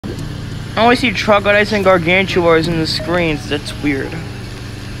I always see troglodytes and gargantuars in the screens. That's weird.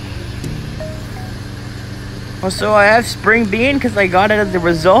 Also, I have spring bean because I got it as a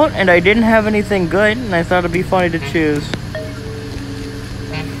result, and I didn't have anything good, and I thought it'd be funny to choose.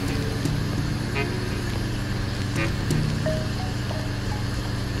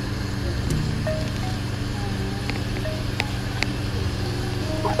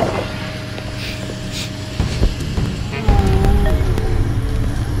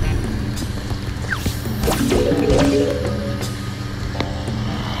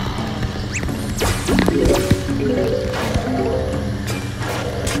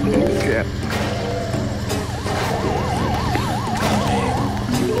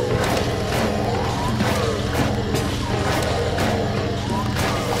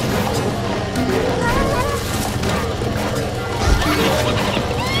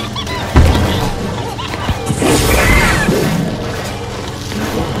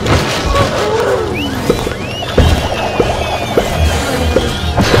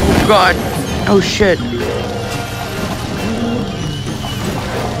 God. Oh shit.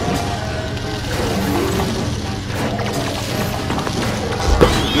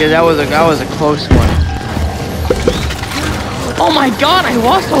 Yeah, that was a close one. Oh my god, I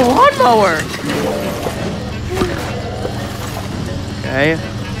lost a lawnmower. Okay.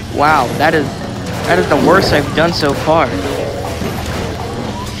 Wow, that is the worst I've done so far.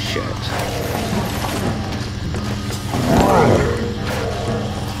 Shit.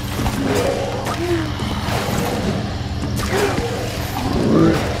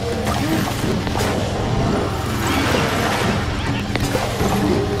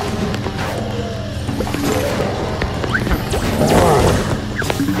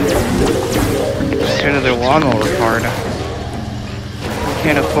 Get another lawnmower card.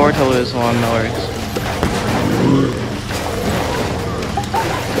 Can't afford to lose lawnmowers.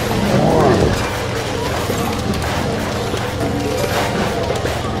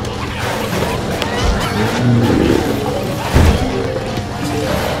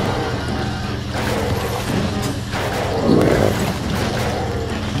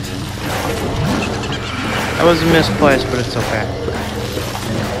 That was misplaced, but it's okay.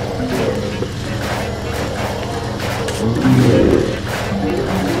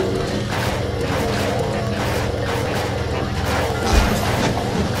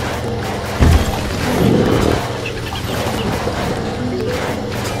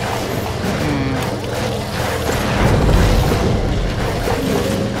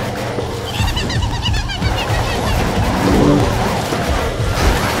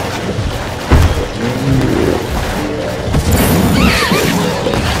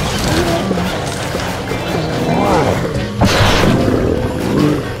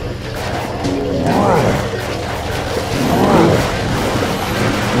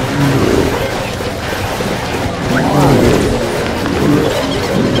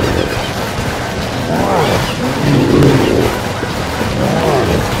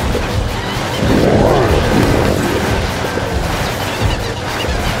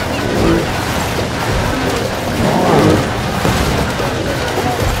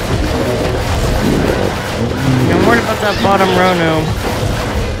 That bottom row now.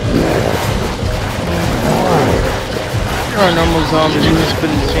 There are normal zombies, you just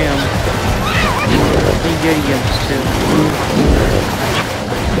couldn't see them. And Yeti imps too.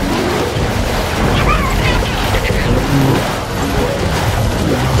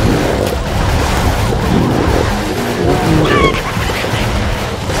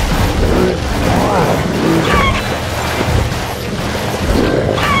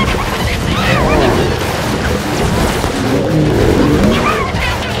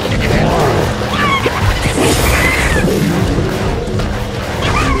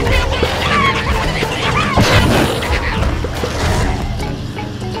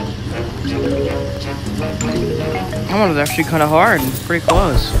 That one was actually kind of hard and pretty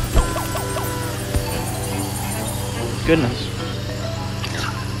close. Goodness.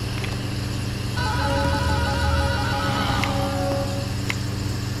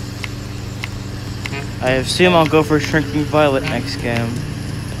 I assume I'll go for Shrinking Violet next game.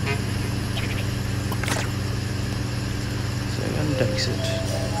 So index it.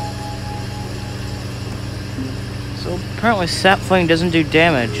 So apparently Sapflame doesn't do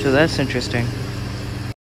damage, so that's interesting.